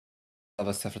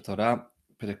of Sefer Torah,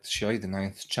 Perek Tishrei, the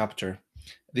 9th chapter.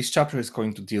 This chapter is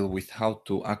going to deal with how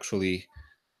to actually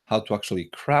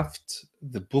craft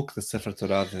the book, the Sefer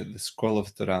Torah, the scroll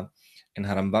of Torah, and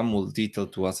Harambam will detail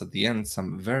to us at the end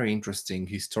some very interesting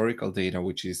historical data,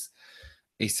 which is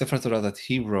a Sefer Torah that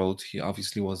he wrote. He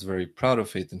obviously was very proud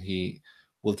of it, and he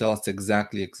will tell us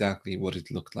exactly what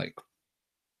it looked like.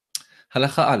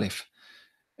 Halacha Aleph.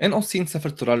 אין עושים ספר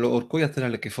תורה לאורכו יתר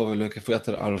על היקפו ולא היקפו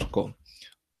יתר על אורכו.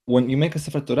 When you make a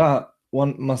Sefer Torah,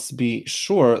 one must be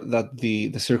sure that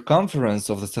the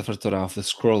circumference of the Sefer Torah, of the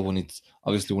scroll, when it's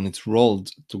rolled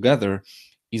together,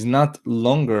 is not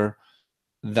longer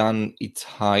than its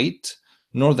height,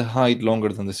 nor the height longer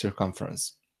than the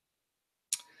circumference.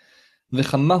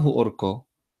 וכמה הוא אורכו?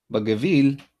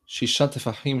 בגביל 6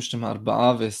 טפחים שהם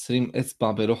 24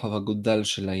 אצבע ברוחב הגודל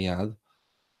של היד,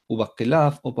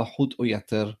 ובקלף או פחות או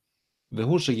יתר,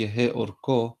 והוא שיהא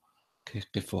אורכו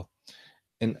כהיקפו.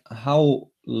 And how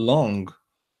long,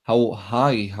 how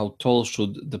high, how tall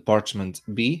should the parchment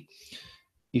be?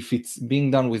 If it's being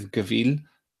done with gavil,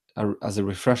 as a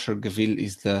refresher, gavil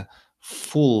is the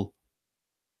full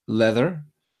leather,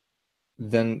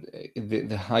 then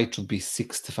the height should be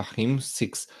 6 tefachim,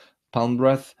 6 palm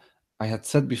breadth. I had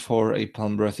said before a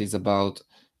palm breadth is about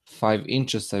 5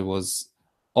 inches. I was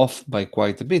off by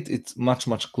quite a bit. It's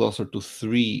much closer to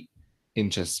 3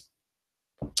 inches.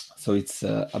 So it's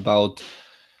about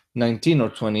 19 or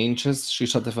 20 inches,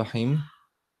 6 טפחים,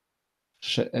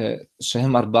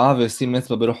 שהם 24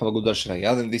 אצבע ברוחב הגודל של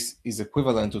היד, and this is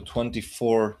equivalent to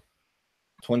 24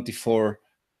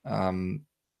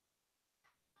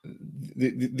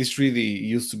 this really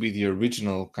used to be the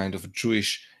original kind of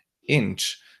Jewish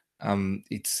inch.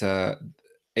 It's an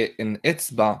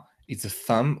etzba, it's a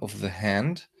thumb of the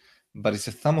hand, but it's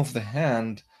a thumb of the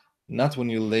hand not when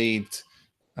you lay it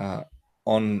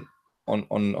on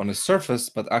a surface,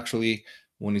 but actually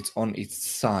when it's on its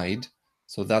side.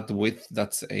 So that width,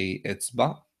 that's a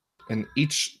etzba, and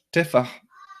each tefach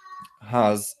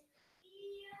has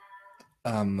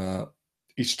 4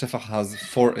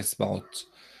 etzbaot.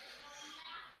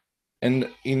 And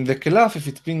in the kelaf, if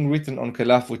it's being written on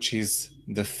kelaf, which is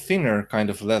the thinner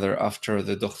kind of leather after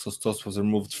the doxostos was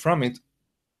removed from it,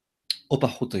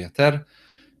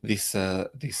 this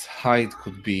height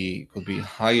could be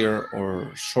higher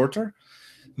or shorter,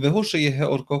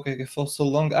 so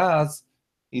long as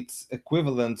it's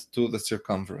equivalent to the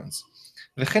circumference.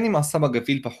 וכן אם עשה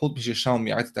בגביל פחות מ6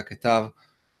 ומיעט את הכתב,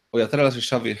 או יתר על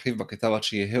 6 והרחיב בכתב עד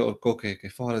שיהא אורכו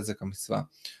כהיקפו, הרי זה כמצווה.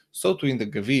 So too in the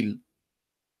gavil,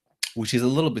 which is a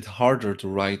little bit harder to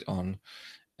write on,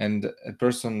 and a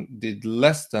person did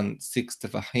less than 6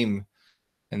 tefahim,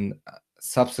 and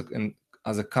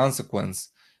as a consequence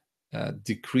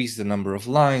decrease the number of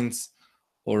lines,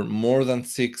 or more than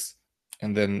 6,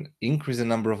 and then increase the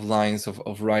number of lines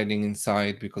of writing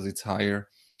inside because it's higher,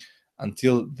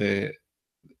 until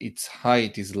its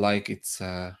height is like its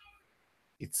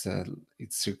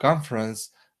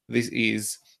circumference. This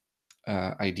is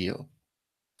ideal.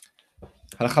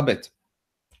 הלכה ב'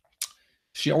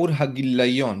 שיעור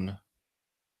הגיליון.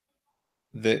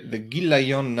 The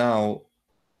gilayon now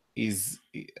is,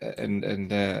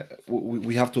 and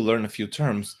we have to learn a few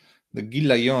terms. The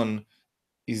gilayon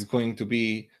is going to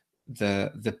be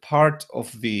the part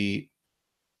of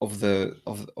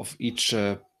each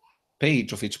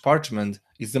page of each parchment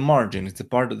is the margin. It's the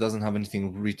part that doesn't have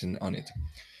anything written on it.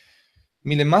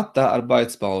 Milemata 4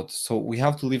 etzbaot. So we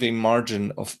have to leave a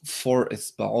margin of 4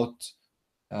 etzbaot,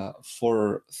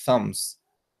 4 thumbs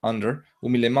under.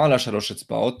 ומלמעלה 3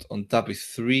 אצבעות, on top is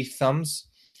 3 thumbs.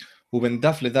 ובין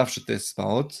דף לדף 2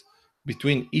 אצבעות.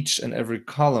 Between each and every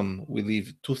column we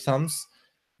leave 2 thumbs.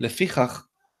 לפיכך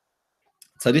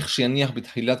צריך שיניח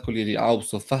בתחילת כל יריעה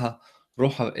ובסופה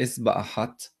רוחב אצבע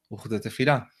אחת וכדי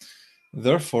תפילה.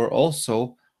 Therefore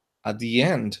also at the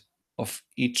end of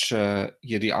each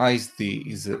יריעה is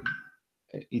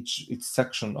each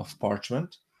section of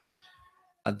parchment.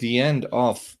 At the end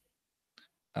of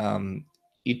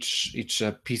each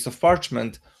piece of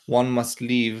parchment, one must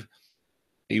leave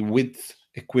a width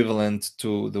equivalent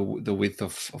to the width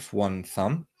of one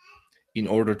thumb in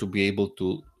order to be able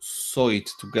to sew it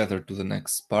together to the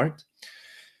next part.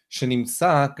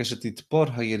 שנמצא כשתתפור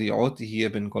היריעות יהיה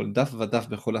בין כל דף ודף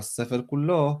בכל הספר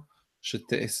כולו 2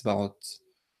 אצבעות.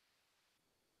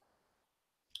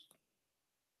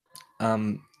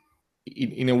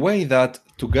 In a way that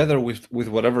together with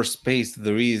whatever space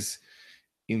there is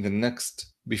in the next,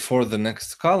 before the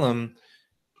next column,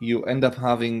 you end up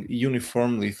having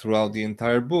uniformly throughout the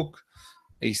entire book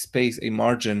a space, a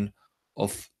margin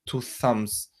of 2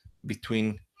 thumbs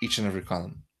between each and every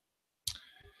column.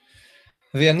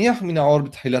 ויניח מן האור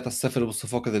בתחילת הספר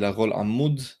ובסופו כדי לעגול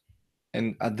עמוד.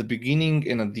 And at the beginning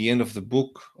and at the end of the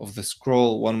book of the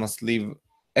scroll, one must leave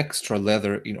extra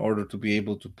leather in order to be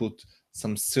able to put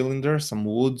some cylinder, some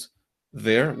wood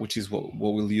there, which is what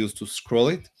we'll use to scroll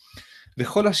it.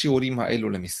 וכל השיעורים האלו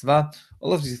למצווה.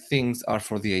 All of these things are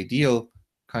for the ideal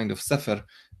kind of ספר.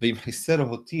 ואם חיסר או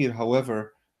הותיר,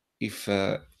 however, if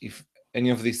any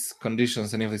of these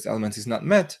conditions, any of these elements is not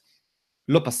met,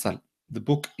 לא פסל. The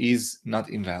book is not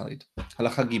invalid.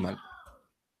 הלכה ג'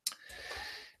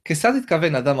 כיצד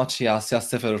התכוון אדם עד שיעשה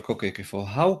הספר ערכו כהיקפו?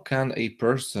 How can a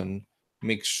person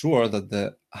make sure that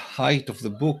the height of the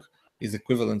book is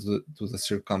equivalent to the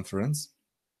circumference?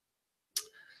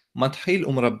 מתחיל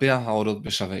ומרבע העורות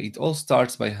בשווה. It all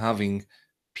starts by having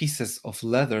pieces of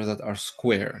leather that are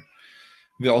square.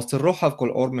 ועושה רוחב כל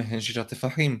עור מהן 6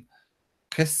 טפחים.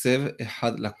 כסב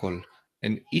אחד לכל.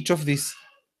 And each of these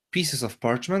pieces of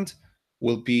parchment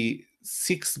will be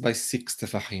 6 by 6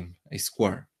 טפחים, a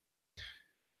square.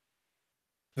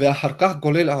 ואחר כך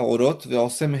גולל העורות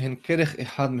ועושה מהן כרך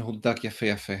אחד מהודק יפה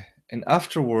יפה. And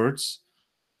afterwards,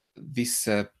 these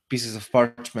pieces of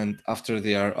parchment, after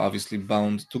they are obviously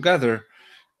bound together,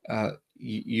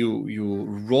 you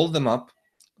roll them up,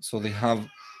 so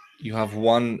you have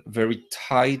one very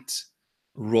tight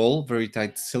roll, very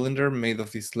tight cylinder made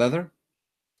of this leather.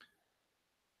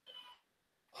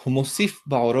 הוא מוסיף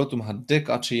בעורות ומהדק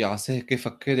עד שיעשה היקף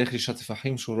הכרך 6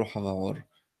 טפחים שהוא רוחב העור.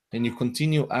 And you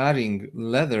continue adding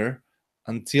leather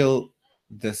until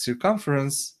the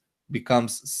circumference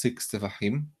becomes 6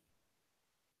 טפחים,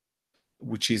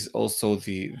 which is also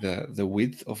the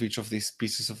width of each of these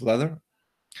pieces of leather.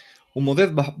 הוא מודד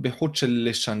בחוט של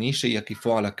לשני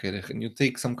שיקיפו על הכרך. And you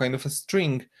take some kind of a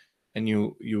string and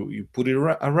you put it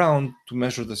around to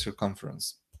measure the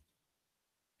circumference.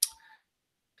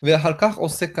 ואחר כך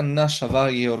עושה קנה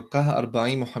שווה יהיה אורכה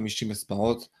 40 או 50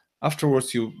 אצבעות.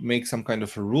 Afterwards you make some kind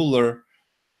of a ruler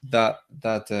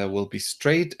that will be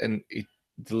straight and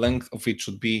the length of it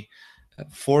should be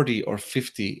 40 or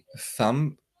 50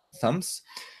 thumbs.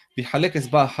 ויחלק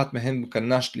אצבע אחת מהן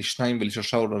בקנש לשניים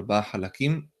ולשלושה ולארבעה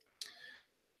חלקים.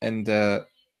 And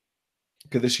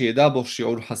כדי שידע בו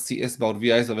שיעור חצי אצבע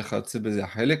ורביע אצבע וכיוצא בזה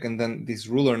החלק. And then this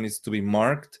ruler needs to be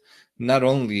marked not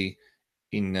only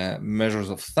in measures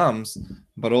of thumbs,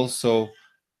 but also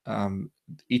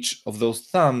each of those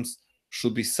thumbs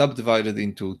should be subdivided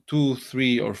into 2,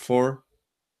 3, or 4,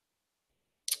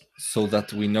 so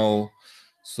that we know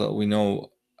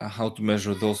how to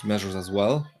measure those measures as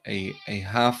well, a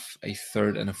half, a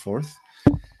third, and a fourth.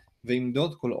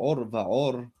 וימדוד כל עור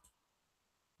ועור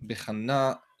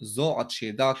בחנה זו עד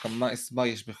שידע כמה אצבע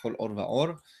יש בכל עור ועור,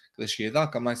 כדי שידע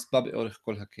כמה אצבע באורך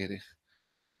כל הכרך.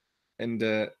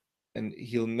 And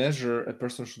he'll measure, a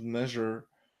person should measure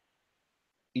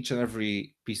each and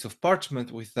every piece of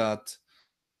parchment with that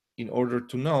in order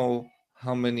to know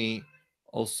how many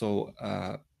also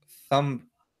thumb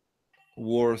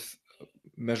worth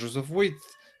measures of width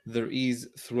there is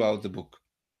throughout the book.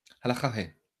 הלכה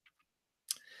ה'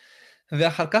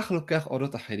 ואחר כך לוקח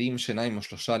אורות אחרים, שניים או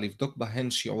שלושה, לבדוק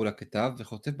בהן שיעור הכתב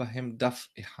וכותב בהם דף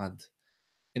אחד.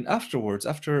 And afterwards,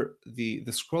 after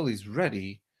the scroll is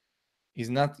ready,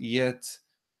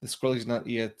 the scroll is not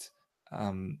yet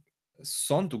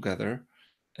sewn together,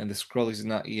 and the scroll is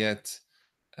not yet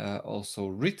also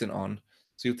written on.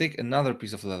 So you take another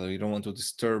piece of leather. You don't want to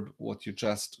disturb what you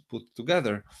just put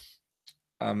together.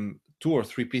 2 or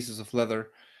 3 pieces of leather.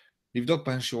 לבדוק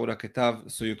בהן שיעור הכתב,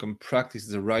 so you can practice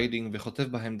the writing. וכותב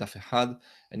בהם דף אחד,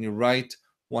 and you write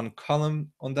one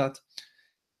column on that.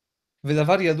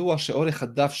 ודבר ידוע שאורך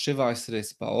הדף 17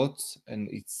 אצבעות, and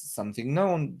it's something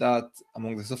known that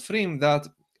among the סופרים that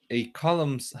a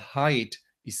column's height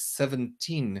is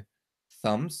 17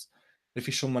 thumbs,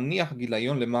 לפי שהוא מניח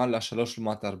גיליון למעלה 3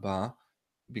 לעומת 4,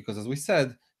 because as we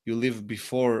said, you live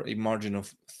before a margin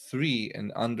of 3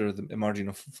 and under a margin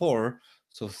of 4,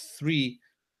 so 3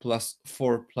 plus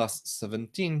 4 plus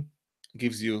 17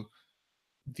 gives you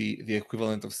the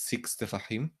equivalent of 6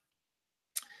 טפחים.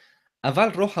 אבל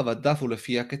רוחב הדף הוא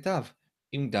לפי הכתב,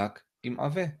 עם דק, עם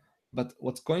עבה. But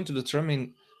what's going to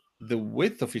determine the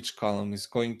width of each column is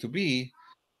going to be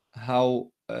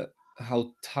how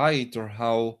tight or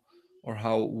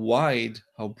how wide,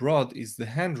 how broad is the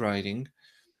handwriting.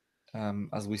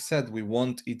 As we said, we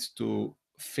want it to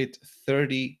fit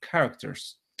 30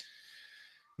 characters.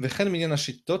 וכן מניין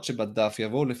השיטות שבדף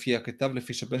יבואו לפי הכתב,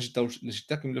 לפי שבין שיטה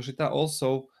לשיטה כמילוא שיטה.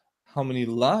 Also, how many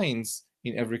lines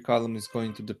in every column is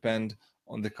going to depend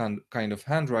on the kind of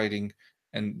handwriting.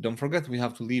 And don't forget, we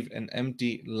have to leave an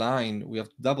empty line. We have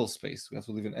double space. We have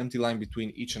to leave an empty line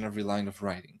between each and every line of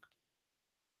writing.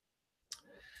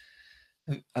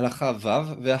 הלכה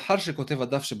ו' ואחר שכותב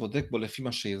הדף שבודק בו לפי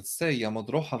מה שירצה, יעמוד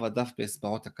רוחב הדף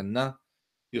באצבעות הקנה,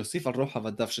 ויוסיף על רוחב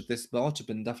הדף שתי אצבעות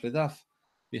שבין דף לדף,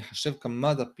 ויחשב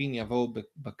כמה דפים יבואו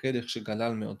בכרך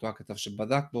שגלל מאותו הכתב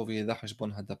שבדק בו, וידע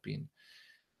חשבון הדפים.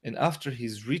 And after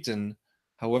he's written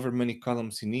however many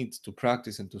columns he needs to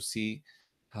practice and to see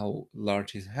how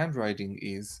large his handwriting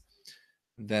is,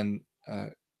 then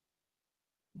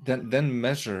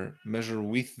measure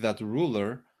with that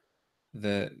ruler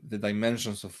the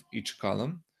dimensions of each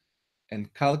column,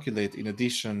 and calculate in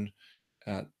addition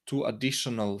 2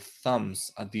 additional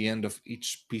thumbs at the end of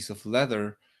each piece of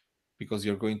leather, because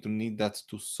you're going to need that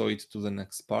to sew it to the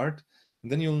next part.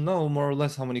 And then you'll know more or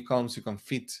less how many columns you can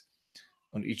fit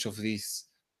on each of these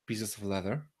pieces of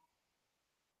leather.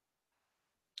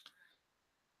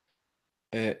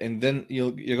 And then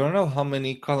you're gonna know how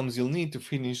many columns you'll need to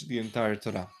finish the entire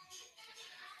Torah.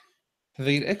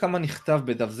 ויראה כמה נכתב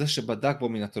בדף זה שבדק בו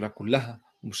מן התורה כולה,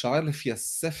 ומשער לפי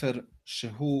הספר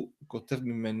שהוא כותב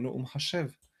ממנו ומחשב.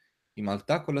 אם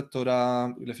עלתה כל התורה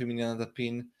לפי מניין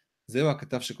הדפים, זהו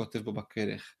הכתב שכותב בו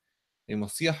בכרך. אם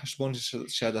הוסיע חשבון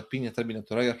שהדפים יתר מן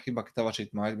התורה, ירחיב בכתב עד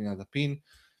שיתמעט מן הדפים,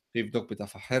 ויבדוק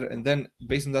בדף אחר. And then,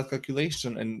 based on that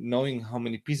calculation and knowing how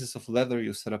many pieces of leather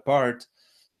you set apart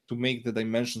to make the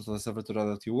dimensions of the Sefer Torah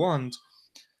that you want,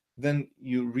 then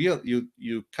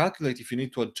you calculate if you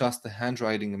need to adjust the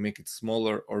handwriting and make it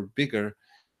smaller or bigger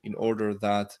in order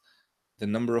that the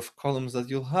number of columns that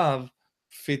you'll have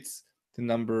fits the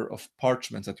number of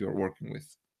parchments that you're working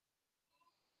with.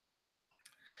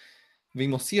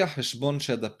 ואם הוסיע חשבון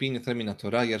שהדפים יותר מן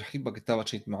התורה, ירחיב בכתב עד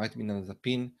שיתמעט מן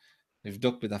הדפים,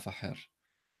 לבדוק בדף אחר.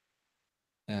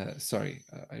 I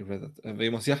read that.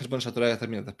 ואם הוסיע חשבון שהתורה יותר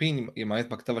מן הדפים, ימעט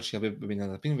בכתב עד שיבוא בין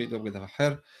הדפים, ויבדוק בדף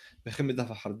אחר, וכן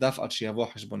בדף אחר דף עד שיבוא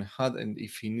חשבון אחד, and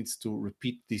if he needs to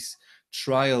repeat this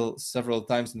trial several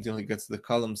times until he gets the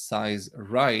column size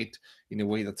right in a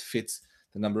way that fits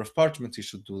the number of parchments, he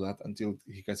should do that until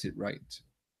he gets it right.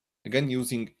 Again,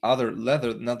 using other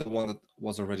leather, not the one that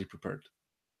was already prepared.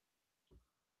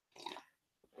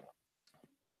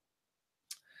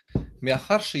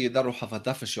 מאחר שידע רוחב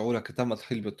הדף ושיעור הכתב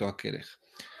מתחיל באותו הכרך.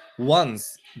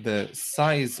 Once the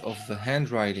size of the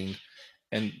handwriting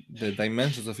and the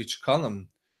dimensions of each column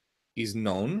is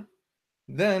known,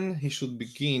 then he should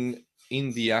begin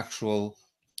in the actual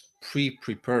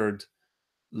pre-prepared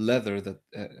leather, that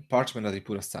parchment that he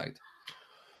put aside.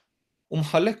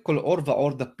 ומחלק כל עור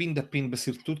ועור דפים דפים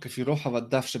בסרטוט כפי רוחב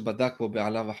הדף שבדק בו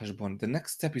בעליו החשבון. The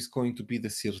next step is going to be the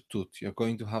sirtut. You're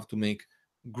going to have to make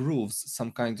grooves,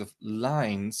 some kinds of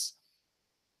lines,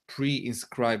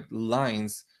 pre-inscribed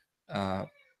lines,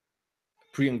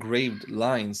 pre-engraved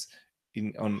lines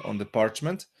on the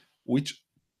parchment, which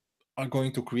are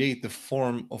going to create the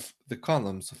form of the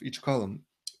columns, of each column.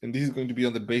 And this is going to be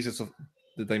on the basis of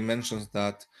the dimensions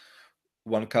that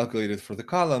one calculated for the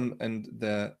column and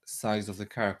the size of the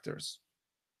characters.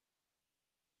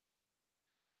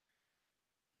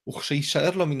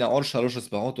 וכשישאר לו מן העור 3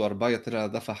 אצבעות או 4 יתר על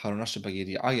הדף האחרונה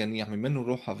שביריעה, יניח ממנו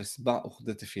רוחב אצבע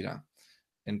וכדי תפירה.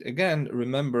 And again,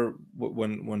 remember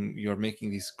when you're making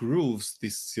these grooves,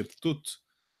 this sirtut,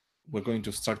 we're going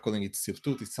to start calling it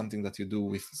sirtut. It's something that you do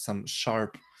with some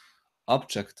sharp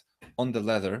object on the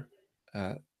leather,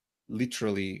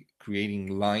 literally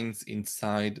creating lines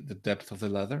inside the depth of the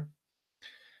leather.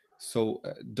 So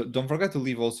don't forget to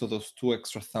leave also those 2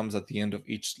 extra thumbs at the end of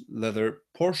each leather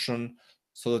portion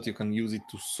so that you can use it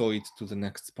to sew it to the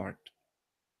next part.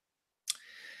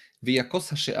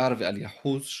 ויכוס השאר ועל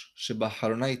יחוש,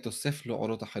 שבאחרונה יתוסף לו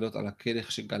עורות אחרות על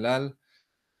הכרך שגלל,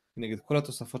 נגד כל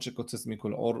התוספות שקוצץ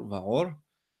מכל עור ועור,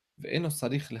 ואינו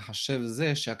צריך לחשב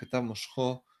זה שהכתב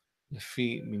מושכו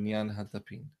לפי מניין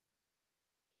הדפים.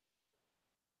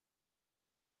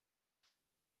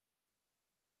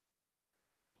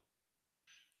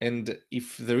 And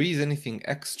if there is anything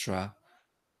extra,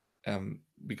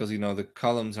 because the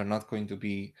columns are not going to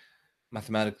be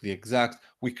mathematically exact,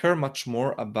 we care much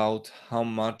more about how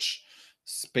much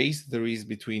space there is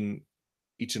between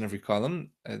each and every column.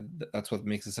 That's what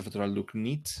makes the Sefer Torah look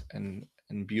neat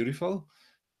and beautiful,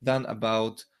 than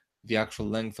about the actual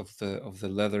length of the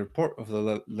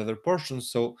leather portion.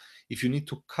 So if you need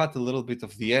to cut a little bit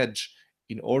of the edge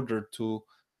in order to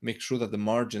make sure that the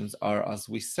margins are as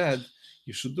we said,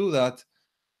 you should do that.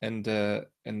 And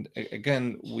again,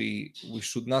 we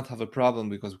should not have a problem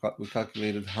because we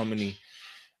calculated how many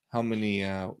how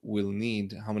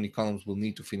many columns we'll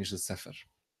need to finish the sefer.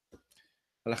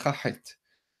 הלכה ח'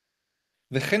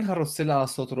 וכן הרוצה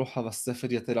לעשות רוחב הספר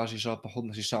יתר על 6 פחות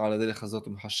מ6 על הדרך הזאת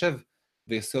ומחשב,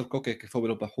 ויסור כה כהיקפו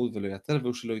בלא פחות ולא יתר,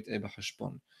 והוא שלא יטעה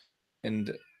בחשבון. And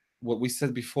what we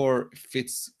said before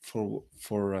fits for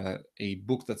a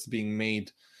book that's being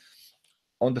made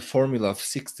on the formula of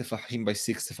 6 tefahim by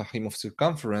 6 tefahim of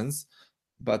circumference,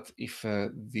 but if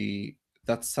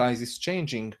that size is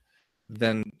changing,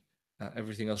 then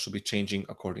everything else should be changing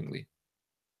accordingly.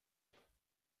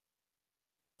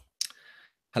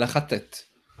 הלכה ט'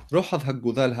 רוחב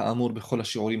הגודל האמור בכל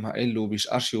השיעורים האלו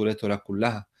בשאר שיעורי תורה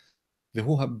כולה,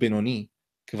 והוא הבינוני,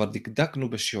 כבר דקדקנו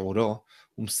בשיעורו,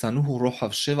 ומשנוהו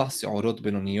רוחב 7 שעורות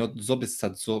בינוניות זו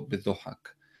בצד זו בדוחק,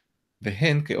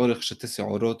 והן כאורך 2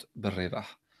 שעורות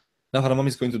ברווח. Now Harambam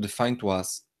is going to define to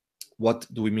us what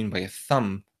do we mean by a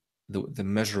thumb, the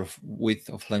measure of width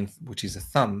of length, which is a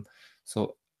thumb.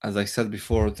 So as I said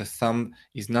before, the thumb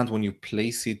is not when you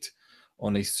place it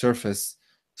on a surface,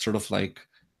 sort of like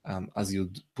as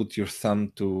you'd put your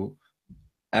thumb to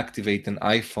activate an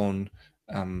iPhone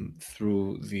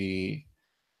through the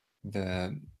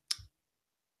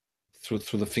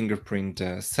fingerprint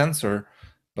sensor,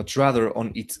 but rather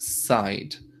on its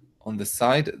side, on the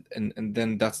side, and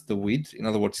then that's the width. In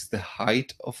other words, it's the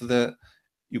height of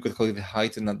you could call it the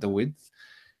height and not the width.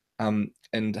 And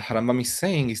Harambam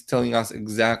is telling us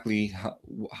exactly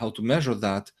how to measure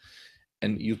that.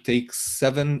 And you take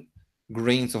 7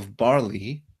 grains of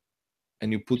barley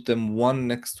and you put them one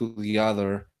next to the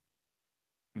other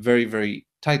very, very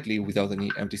tightly without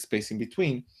any empty space in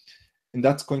between. And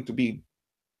that's going to be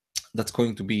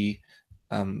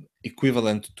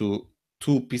equivalent to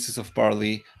 2 pieces of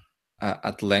barley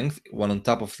at length, one on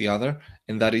top of the other,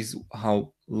 and that is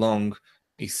how long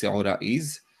a se'ora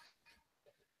is.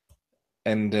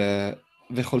 And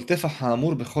v'chol tefach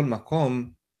ha'amur b'chol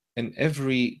makom, and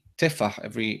every tefach,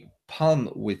 every palm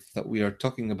width that we are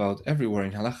talking about everywhere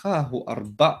in halacha, hu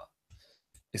arba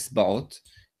isbaot,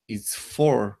 is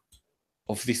 4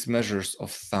 of these measures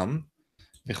of thumb.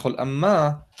 V'chol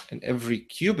amma, and every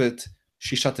cubit,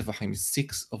 shisha tefachim, is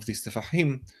 6 of these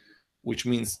tefachim, which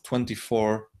means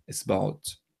 24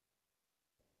 isbaot.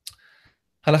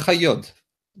 Halacha Yod.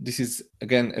 This is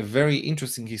again a very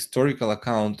interesting historical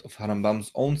account of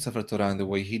Harambam's own Sefer Torah and the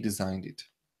way he designed it.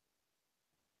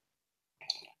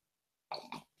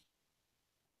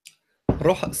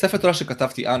 ספר תורה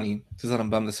שכתבתי אני, says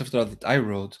Harambam, the Sefer Torah that I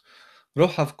wrote,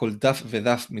 רוחב כל דף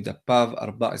ודף מדפיו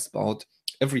 4 אצבעות.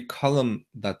 Every column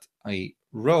that I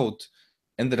wrote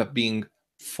ended up being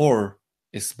 4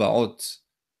 אצבעות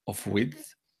of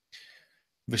width.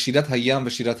 ושירת הים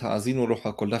ושירת האזינו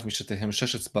רוחב כל דף משתיהם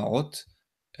 6 אצבעות.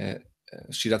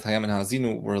 שירת הים and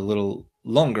האזינו were a little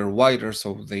longer, wider,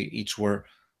 so they each were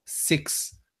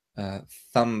 6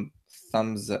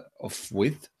 thumbs of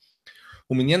width.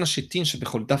 ומניין השיטין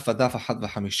שבכל דף ודף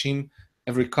 51,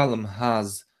 every column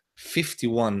has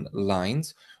 51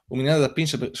 lines, ומניין הדפים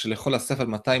שלכל הספר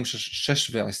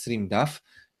 226 דף,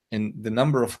 and the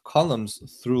number of columns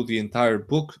through the entire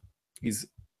book is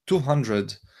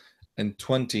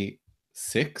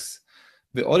 226,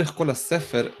 ואורך כל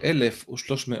הספר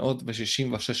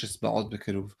 1,366 אצבעות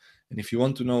בקירוב. And if you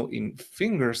want to know in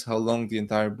fingers how long the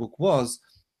entire book was,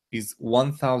 is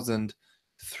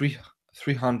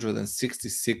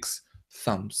 1,366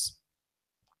 thumbs.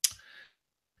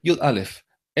 י"א,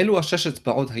 אלו 6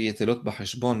 אצבעות היתרות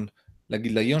בחשבון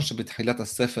לגיליון שבתחילת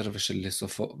הספר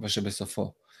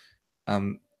ושבסופו.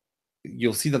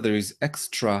 You'll see that there is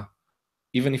extra,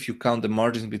 even if you count the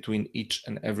margins between each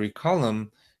and every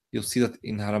column, you'll see that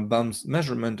in Harambam's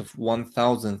measurement of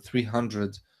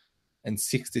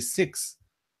 1,366,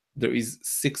 there is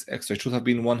 6 extra. It should have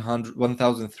been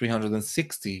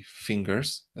 1,360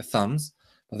 thumbs,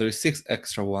 but there is 6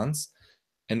 extra ones.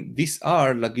 And these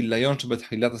are לגיליון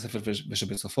שבתחילת הספר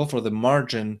ושבסופו, for the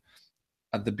margin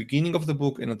at the beginning of the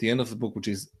book and at the end of the book, which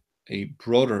is a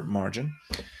broader margin.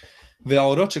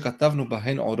 והאורות שכתבנו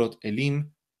בהן אורות אלים,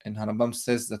 and Harambam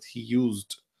says that he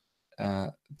used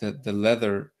the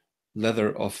leather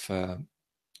of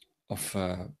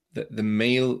the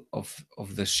male of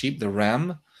the sheep, the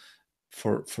ram,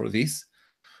 for this.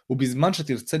 ובזמן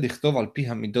שתרצה לכתוב על פי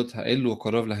המידות האלו או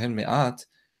קרוב להן מעט,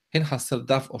 הן חסר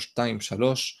דף או 2,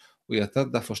 3, או יתר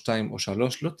דף או 2 או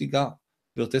 3, לא תיגע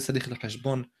ולא תצריך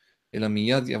לחשבון, אלא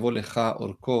מיד יבוא לך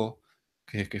אורכו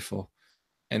כהיקפו.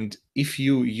 And if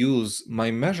you use my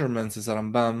measurements as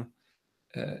Rambam,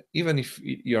 even if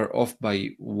you're off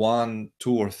by 1,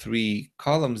 2, or 3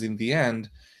 columns in the end,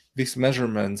 these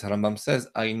measurements, Rambam says,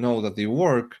 I know that they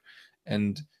work,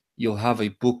 and you'll have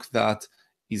a book that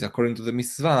is, according to the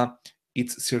mitzvah,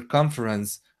 its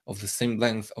circumference of the same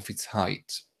length of its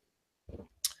height.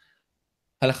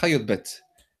 הלכה י"ב,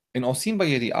 אין עושים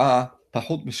ביריעה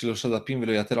פחות מ3 דפים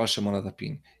ולא יתר על 8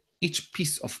 דפים. each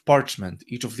piece of parchment,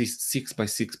 each of these 6 by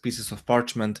 6 pieces of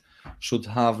parchment should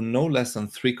have no less than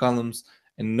 3 columns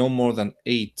and no more than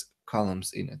 8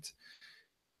 columns in it.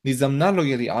 נזמנה לו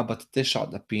יריעה בת 9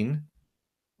 דפים.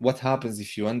 What happens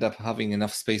if you end up having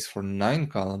enough space for 9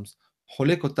 columns?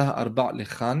 חולק אותה 4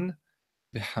 לכאן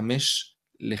ו5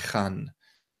 לכאן.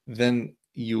 Then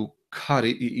you cut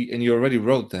it, and you already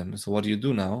wrote them. So what do you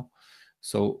do now?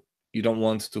 So you don't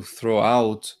want to throw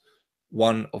out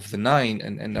one of the 9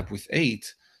 and end up with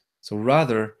 8. So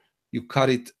rather, you cut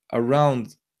it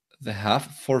around the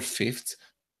half, 4/5,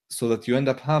 so that you end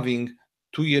up having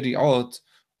 2 יריעות,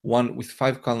 one with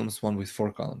 5 columns, one with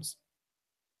 4 columns.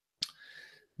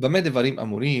 במה דברים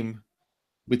אמורים?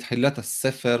 בתחילת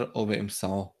הספר או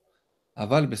באמצעו.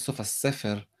 אבל בסוף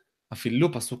הספר,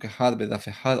 אפילו פסוק אחד בדף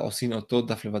אחד עושים אותו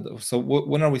דף לבד. So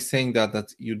when are we saying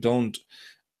that you don't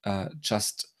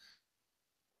just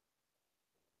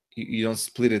you don't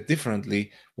split it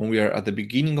differently when we are at the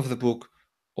beginning of the book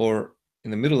or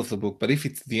in the middle of the book? But if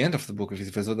it's the end of the book, if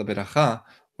it's וזאת הברכה,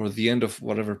 or the end of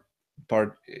whatever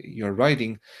part you're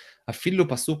writing, אפילו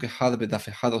פסוק אחד בדף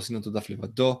אחד עושים אותו דף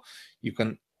לבדו, you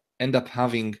can end up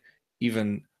having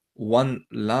even one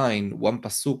line, one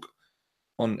pasuk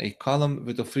on a column,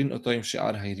 ותופרין אותו עם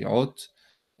שאר היריעות,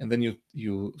 and then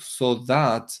you sew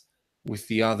that with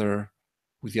the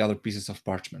other pieces of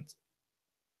parchment.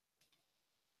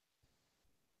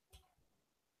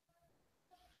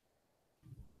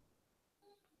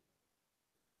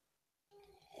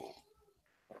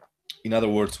 In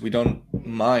other words, we don't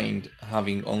mind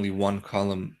having only one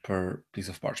column per piece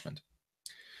of parchment.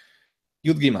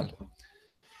 י"ג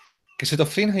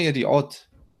כשתופרין הידיעות,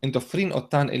 אין תופרין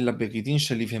אותן אלא בגידין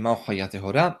שלבהמה וחיה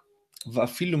טהורה,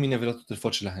 ואפילו מנבלות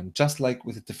וטרפות שלהם. Just like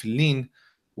with the tefillin,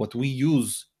 what we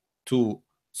use to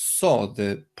sew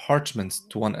the parchments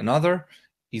to one another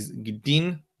is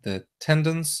gidin, the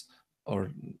tendons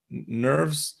or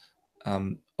nerves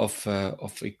of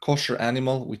a kosher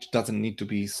animal, which doesn't need to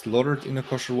be slaughtered in a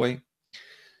kosher way.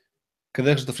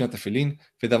 כדרך שתופרין התפילין,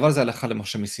 ודבר זה הלכה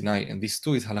למשה מסיני, and this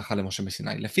too is הלכה למשה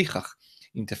מסיני. לפיכך,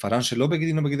 אם תפרן שלא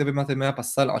בגידין או בגידי במטה מאה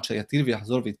פסל עד שיתיר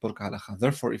ויחזור ויתפור כהלכה.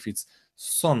 Therefore, if it's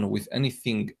sewn with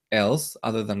anything else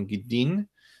other than gidin,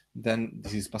 then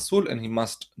this is pasul and he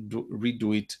must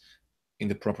redo it in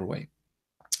the proper way.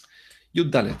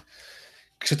 י"ד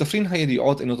כשתופרין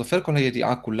הידיעות, אינו תופר כל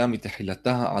הידיעה כולה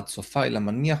מתחילתה עד סופה, אלא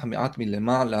מניח מעט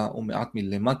מלמעלה ומעט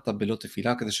מלמטה בלא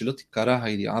תפילה, כדי שלא תיקרע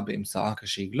הידיעה באמצעה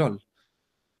כשיגלול.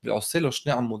 ועושה לו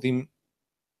 2 עמודים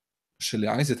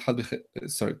שלעץ אחד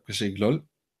כשיגלול.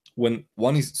 When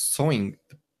one is sewing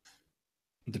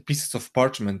the pieces of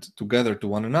parchment together to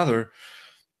one another,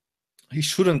 he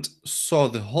shouldn't sew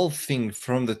the whole thing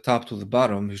from the top to the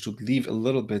bottom. He should leave a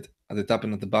little bit at the top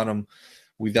and at the bottom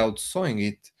without sewing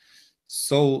it,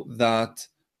 so that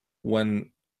when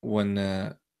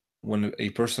a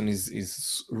person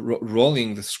is rolling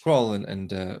the scroll and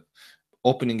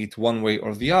opening it one way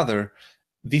or the other,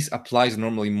 this applies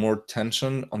normally more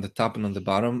tension on the top and on the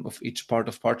bottom of each part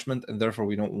of parchment, and therefore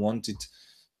we don't want it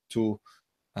to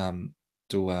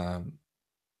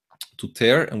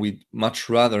tear, and we'd much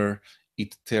rather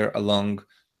it tear along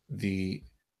the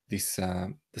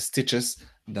stitches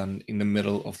than in the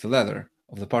middle of the leather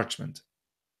of the parchment.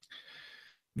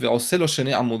 ועושה לו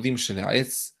 2 עמודים של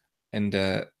העץ, and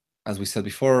as we said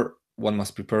before, one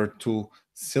must prepare 2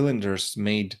 cylinders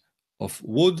made of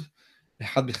wood,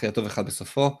 אחד בחייתו ואחד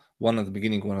בסופו, one at the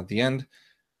beginning, one at the end,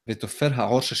 ותופר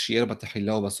העור ששיער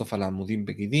בתחילה ובסוף על העמודים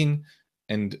בגידין,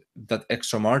 and that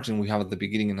extra margin we have at the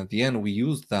beginning and at the end, we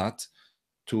use that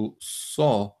to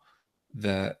sew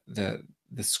the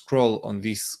scroll on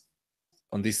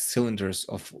these cylinders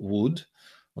of wood,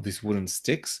 or these wooden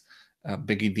sticks,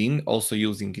 בגידין, also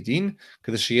using גידין,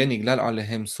 כדי שיהיה נגלל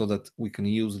עליהם, so that we can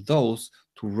use those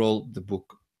to roll the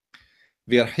book.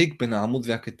 וירחיק בין העמוד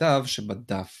והכתב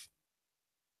שבדף.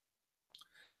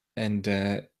 And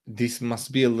this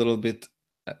must be a little bit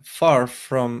far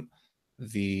from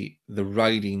the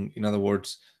writing. In other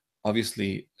words,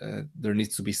 obviously there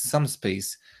needs to be some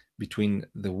space between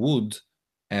the wood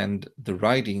and the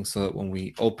writing, so that when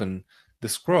we open the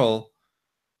scroll,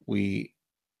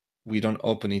 we don't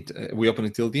open it, we open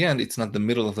it till the end. It's not the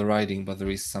middle of the writing, but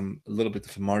there is a little bit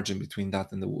of a margin between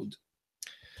that and the wood.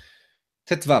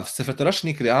 ט"ו, ספר תורה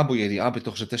שנקראה בו יריעה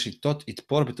בתוך 2 שיטות,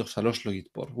 יתפור בתוך 3 לא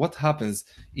יתפור. What happens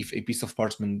if a piece of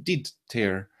parchment did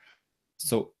tear?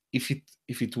 So if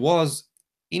it was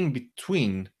in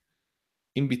between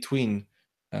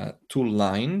 2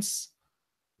 lines,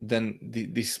 then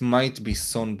this might be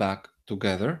sewn back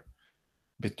together.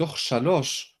 בתוך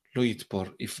 3 לא יתפור.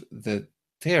 If the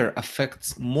tear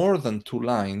affects more than 2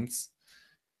 lines,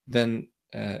 then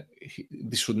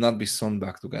this should not be sewn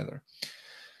back together.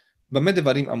 במה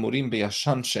דברים אמורים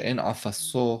בישן שאין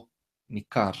אפסו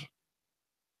ניכר?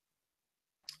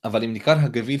 אבל אם ניכר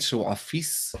הגביל שהוא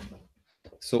עפיס,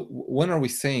 so when are we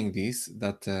saying this,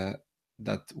 that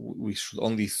we should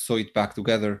only sew it back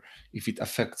together if it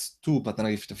affects 2, but not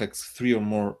if it affects 3 or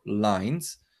more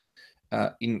lines?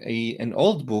 In an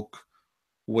old book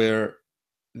where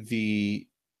the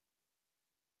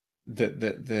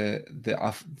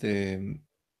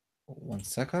one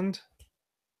second.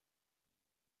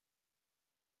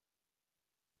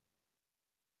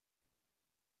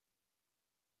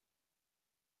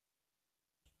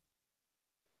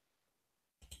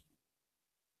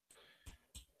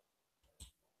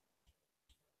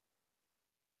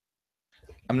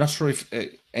 I'm not sure if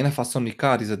אין אפסו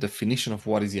ניכר is a definition of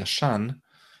what is yashan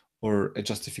or a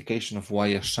justification of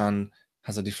why yashan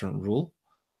has a different rule.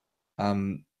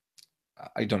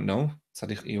 I don't know.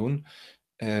 צריך עיון.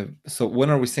 So when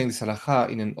are we saying this halacha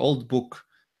in an old book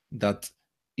that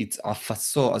it's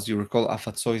afaso? As you recall,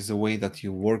 afaso is the way that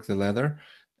you work the leather.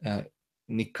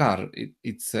 Nikar,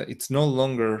 it's no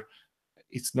longer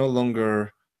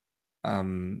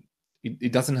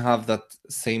it doesn't have that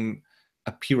same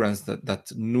appearance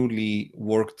that newly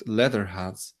worked leather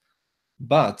has.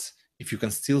 But if you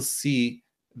can still see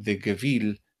the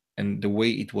gevil and the way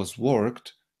it was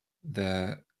worked,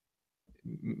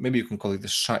 maybe you can call it the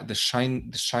shine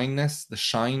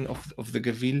of the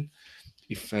gevil.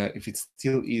 If it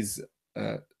still is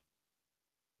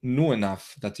new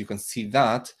enough that you can see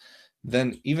that,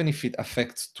 then even if it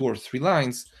affects 2 or 3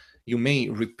 lines, you may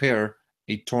repair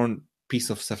a torn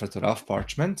piece of Sefer Torah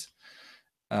parchment,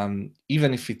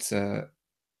 even if it's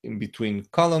in between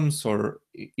columns or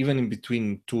even in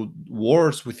between 2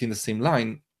 words within the same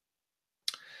line.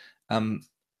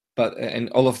 And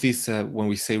all of this, when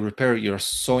we say repair, you're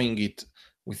sewing it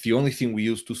with the only thing we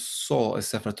use to sew a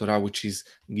Sefer Torah, which is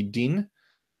gidin.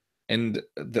 And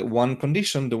the one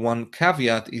condition, the one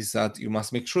caveat is that you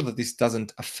must make sure that this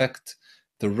doesn't affect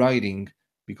the writing,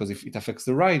 because if it affects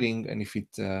the writing and if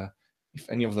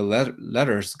any of the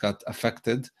letters got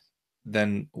affected,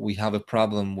 then we have a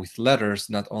problem with letters,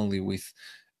 not only with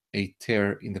a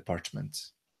tear in the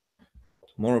parchment.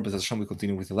 Tomorrow, B'ezras Hashem, we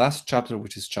continue with the last chapter,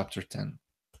 which is chapter 10.